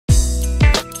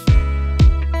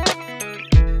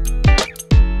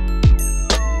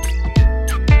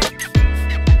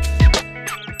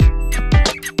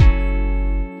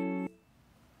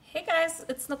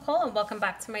Nicole and welcome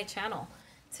back to my channel.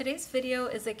 Today's video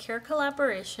is a care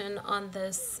collaboration on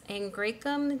this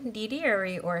Angrecum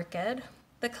Didieri Orchid.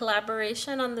 The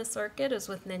collaboration on this orchid is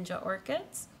with Ninja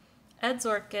Orchids, Ed's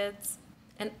Orchids,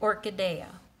 and Orchideya.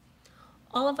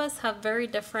 All of us have very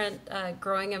different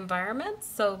growing environments,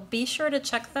 so be sure to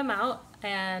check them out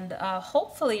and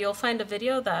hopefully you'll find a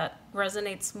video that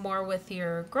resonates more with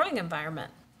your growing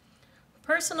environment.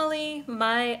 Personally,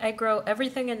 I grow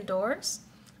everything indoors.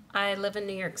 I live in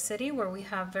New York City where we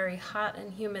have very hot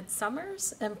and humid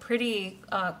summers and pretty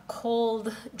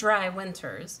cold, dry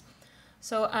winters.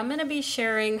 So I'm going to be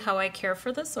sharing how I care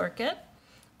for this orchid,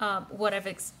 what I've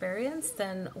experienced,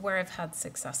 and where I've had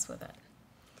success with it.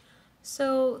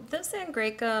 So this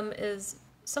Angrecum is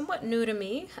somewhat new to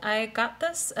me. I got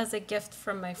this as a gift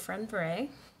from my friend Ray,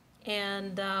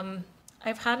 and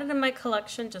I've had it in my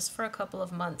collection just for a couple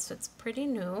of months. It's pretty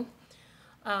new.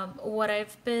 What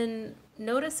I've been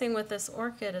noticing with this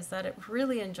orchid is that it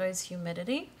really enjoys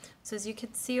humidity. So as you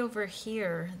can see over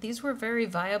here, these were very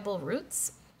viable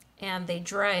roots and they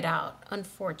dried out,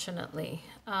 unfortunately.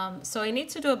 So I need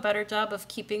to do a better job of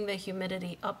keeping the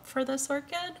humidity up for this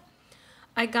orchid.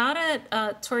 I got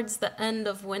it towards the end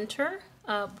of winter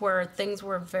where things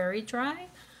were very dry,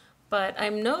 but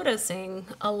I'm noticing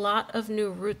a lot of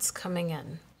new roots coming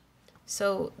in.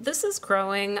 So this is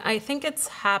growing. I think it's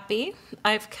happy.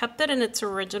 I've kept it in its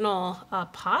original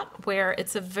pot where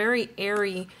it's a very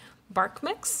airy bark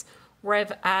mix where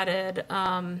I've added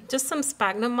just some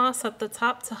sphagnum moss at the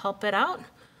top to help it out.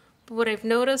 But what I've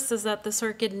noticed is that this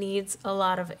orchid needs a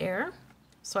lot of air.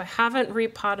 So I haven't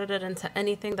repotted it into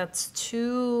anything that's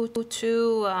too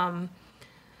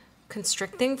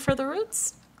constricting for the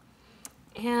roots.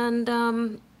 And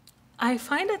I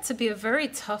find it to be a very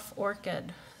tough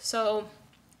orchid. So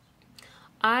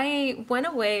I went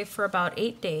away for about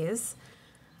 8 days,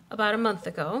 about a month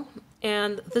ago,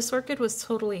 and this orchid was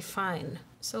totally fine.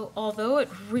 So although it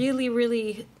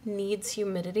really needs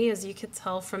humidity, as you could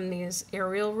tell from these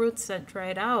aerial roots that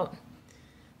dried out,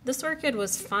 this orchid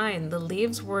was fine. The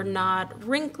leaves were not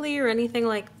wrinkly or anything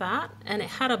like that, and it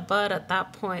had a bud at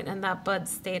that point, and that bud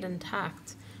stayed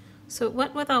intact. So it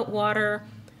went without water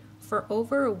for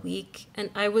over a week, and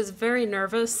I was very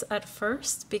nervous at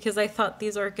first because I thought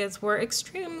these orchids were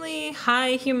extremely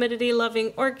high humidity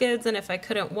loving orchids, and if I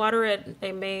couldn't water it,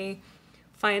 I may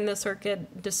find this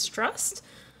orchid distressed.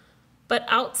 But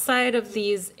outside of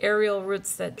these aerial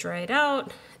roots that dried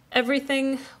out,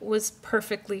 everything was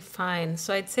perfectly fine.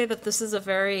 So I'd say that this is a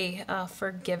very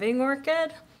forgiving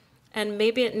orchid, and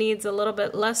maybe it needs a little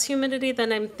bit less humidity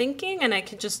than I'm thinking, and I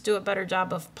could just do a better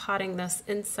job of potting this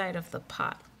inside of the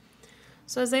pot.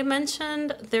 So as I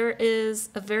mentioned, there is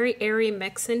a very airy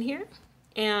mix in here,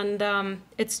 and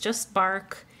it's just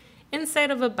bark.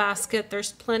 Inside of a basket,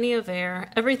 there's plenty of air.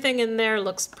 Everything in there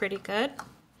looks pretty good.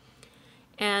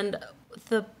 And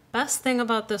the best thing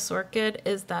about this orchid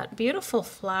is that beautiful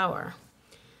flower.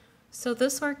 So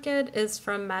this orchid is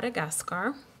from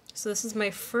Madagascar. So this is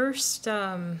my first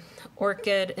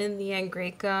orchid in the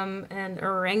Angrecum and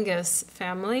Orangus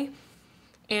family.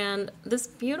 And this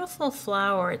beautiful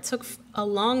flower, it took a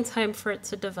long time for it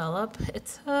to develop.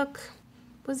 It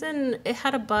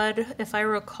had a bud, if I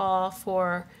recall,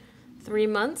 for 3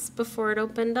 months before it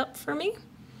opened up for me.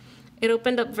 It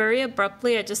opened up very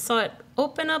abruptly. I just saw it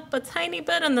open up a tiny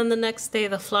bit, and then the next day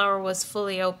the flower was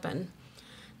fully open.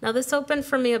 Now this opened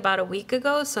for me about a week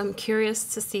ago, so I'm curious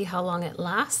to see how long it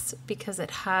lasts because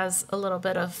it has a little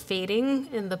bit of fading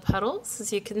in the petals,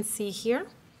 as you can see here.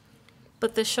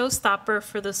 But the showstopper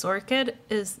for this orchid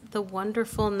is the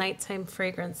wonderful nighttime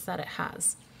fragrance that it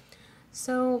has.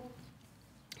 So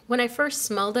when I first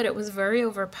smelled it, it was very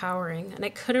overpowering, and I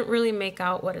couldn't really make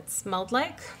out what it smelled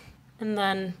like. And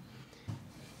then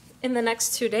in the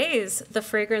next 2 days, the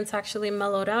fragrance actually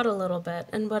mellowed out a little bit.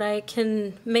 And what I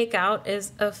can make out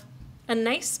is a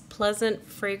nice, pleasant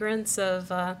fragrance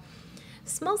of,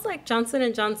 smells like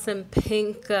Johnson & Johnson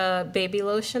pink baby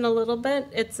lotion a little bit.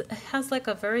 It has like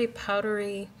a very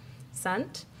powdery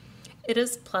scent. It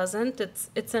is pleasant.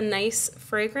 It's a nice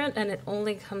fragrance, and it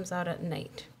only comes out at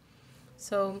night.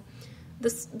 So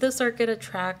this orchid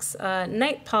attracts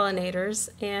night pollinators,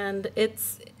 and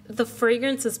the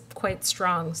fragrance is quite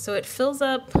strong. So it fills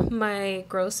up my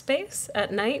grow space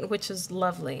at night, which is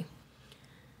lovely.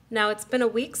 Now it's been a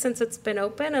week since it's been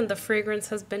open, and the fragrance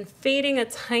has been fading a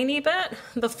tiny bit.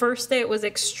 The first day it was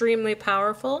extremely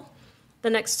powerful. The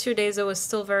next 2 days it was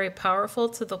still very powerful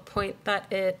to the point that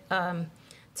it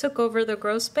took over the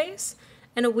grow space.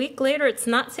 And a week later it's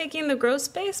not taking the grow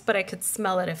space, but I could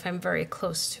smell it if I'm very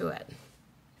close to it.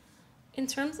 In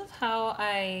terms of how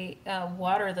I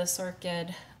water this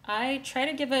orchid, I try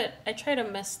to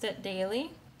mist it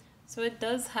daily. So it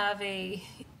does have a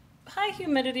high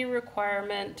humidity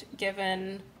requirement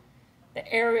given the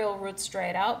aerial roots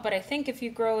dried out, but I think if you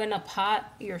grow in a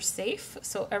pot, you're safe.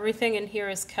 So everything in here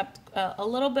is kept a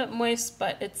little bit moist,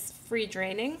 but it's free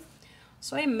draining.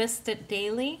 So I mist it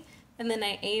daily, and then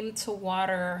I aim to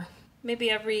water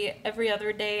maybe every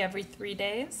other day, every 3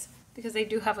 days, because I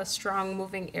do have a strong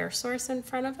moving air source in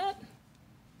front of it.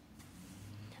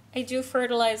 I do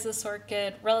fertilize this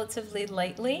orchid relatively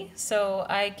lightly, so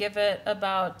I give it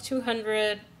about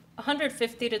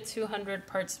 150 to 200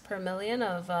 parts per million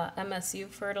of MSU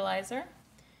fertilizer.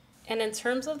 And in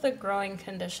terms of the growing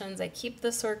conditions, I keep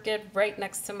this orchid right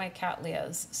next to my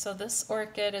cattleyas. So this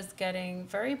orchid is getting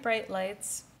very bright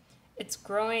lights. It's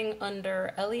growing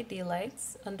under LED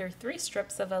lights, under 3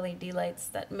 strips of LED lights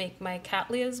that make my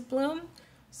cattleyas bloom.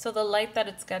 So the light that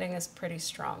it's getting is pretty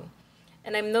strong.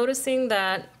 And I'm noticing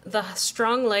that the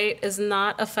strong light is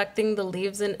not affecting the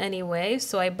leaves in any way.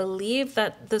 So I believe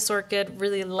that this orchid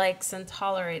really likes and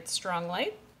tolerates strong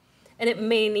light. And it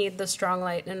may need the strong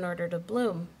light in order to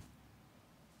bloom.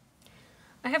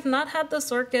 I have not had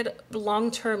this orchid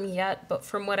long-term yet, but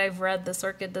from what I've read, this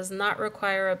orchid does not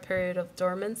require a period of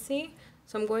dormancy.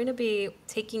 So I'm going to be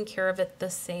taking care of it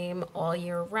the same all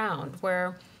year round,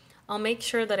 where I'll make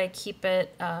sure that I keep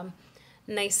it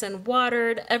nice and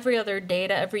watered every other day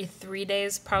to every 3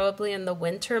 days, probably in the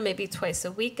winter, maybe twice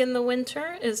a week in the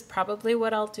winter is probably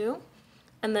what I'll do.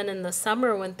 And then in the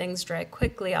summer, when things dry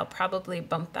quickly, I'll probably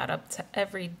bump that up to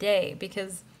every day,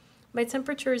 because my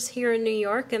temperatures here in New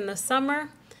York in the summer,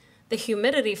 the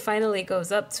humidity finally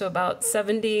goes up to about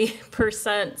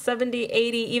 70%, 70,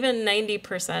 80, even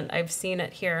 90%. I've seen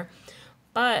it here.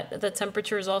 But the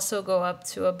temperatures also go up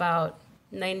to about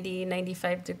 90,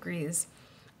 95 degrees.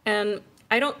 And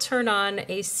I don't turn on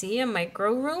AC in my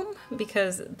grow room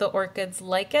because the orchids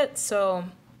like it, so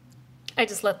I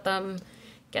just let them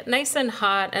get nice and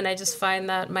hot, and I just find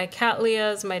that my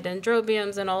cattleyas, my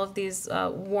dendrobiums, and all of these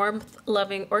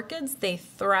warmth-loving orchids, they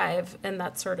thrive in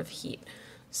that sort of heat.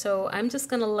 So I'm just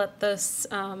going to let this,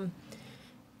 I'm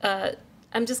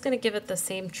just going to give it the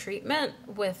same treatment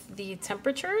with the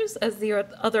temperatures as the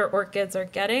other orchids are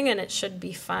getting, and it should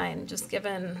be fine, just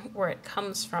given where it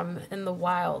comes from in the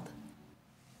wild.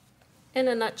 In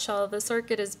a nutshell, this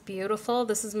orchid is beautiful.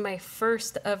 This is my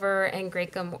first ever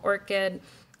Angrecum orchid.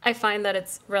 I find that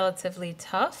it's relatively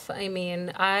tough. I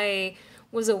mean, I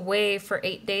was away for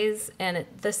 8 days and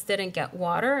this didn't get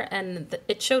water, and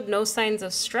it showed no signs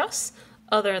of stress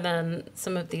other than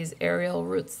some of these aerial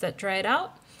roots that dried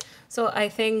out. So I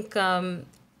think,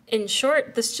 in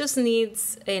short, this just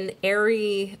needs an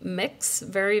airy mix,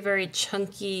 very, very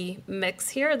chunky mix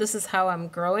here. This is how I'm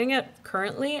growing it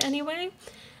currently anyway.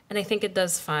 And I think it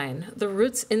does fine. The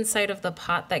roots inside of the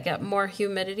pot that get more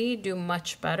humidity do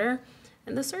much better.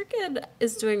 And this orchid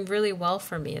is doing really well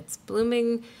for me. It's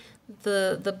blooming.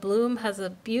 The bloom has a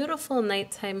beautiful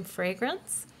nighttime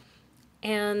fragrance.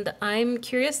 And I'm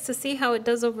curious to see how it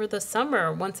does over the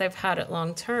summer once I've had it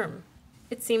long term.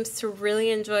 It seems to really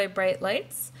enjoy bright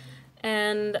lights.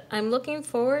 And I'm looking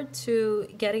forward to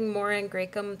getting more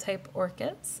Angrecum type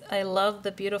orchids. I love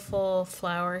the beautiful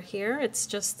flower here. It's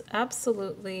just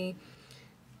absolutely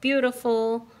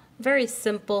beautiful, very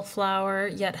simple flower,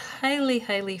 yet highly,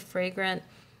 highly fragrant.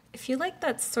 If you like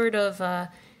that sort of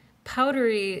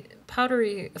powdery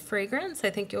fragrance, I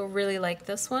think you'll really like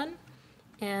this one.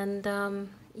 And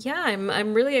yeah,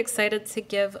 I'm really excited to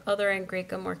give other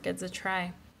Angrecum orchids a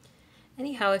try.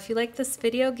 Anyhow, if you like this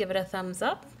video, give it a thumbs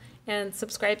up and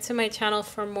subscribe to my channel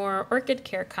for more orchid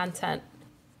care content.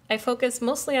 I focus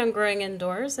mostly on growing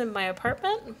indoors in my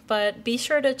apartment, but be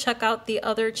sure to check out the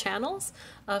other channels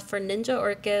for Ninja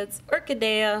Orchids,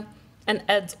 Orchideya, and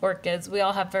Ed's Orchids. We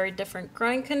all have very different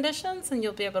growing conditions, and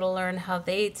you'll be able to learn how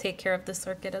they take care of this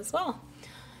orchid as well.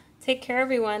 Take care,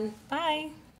 everyone. Bye.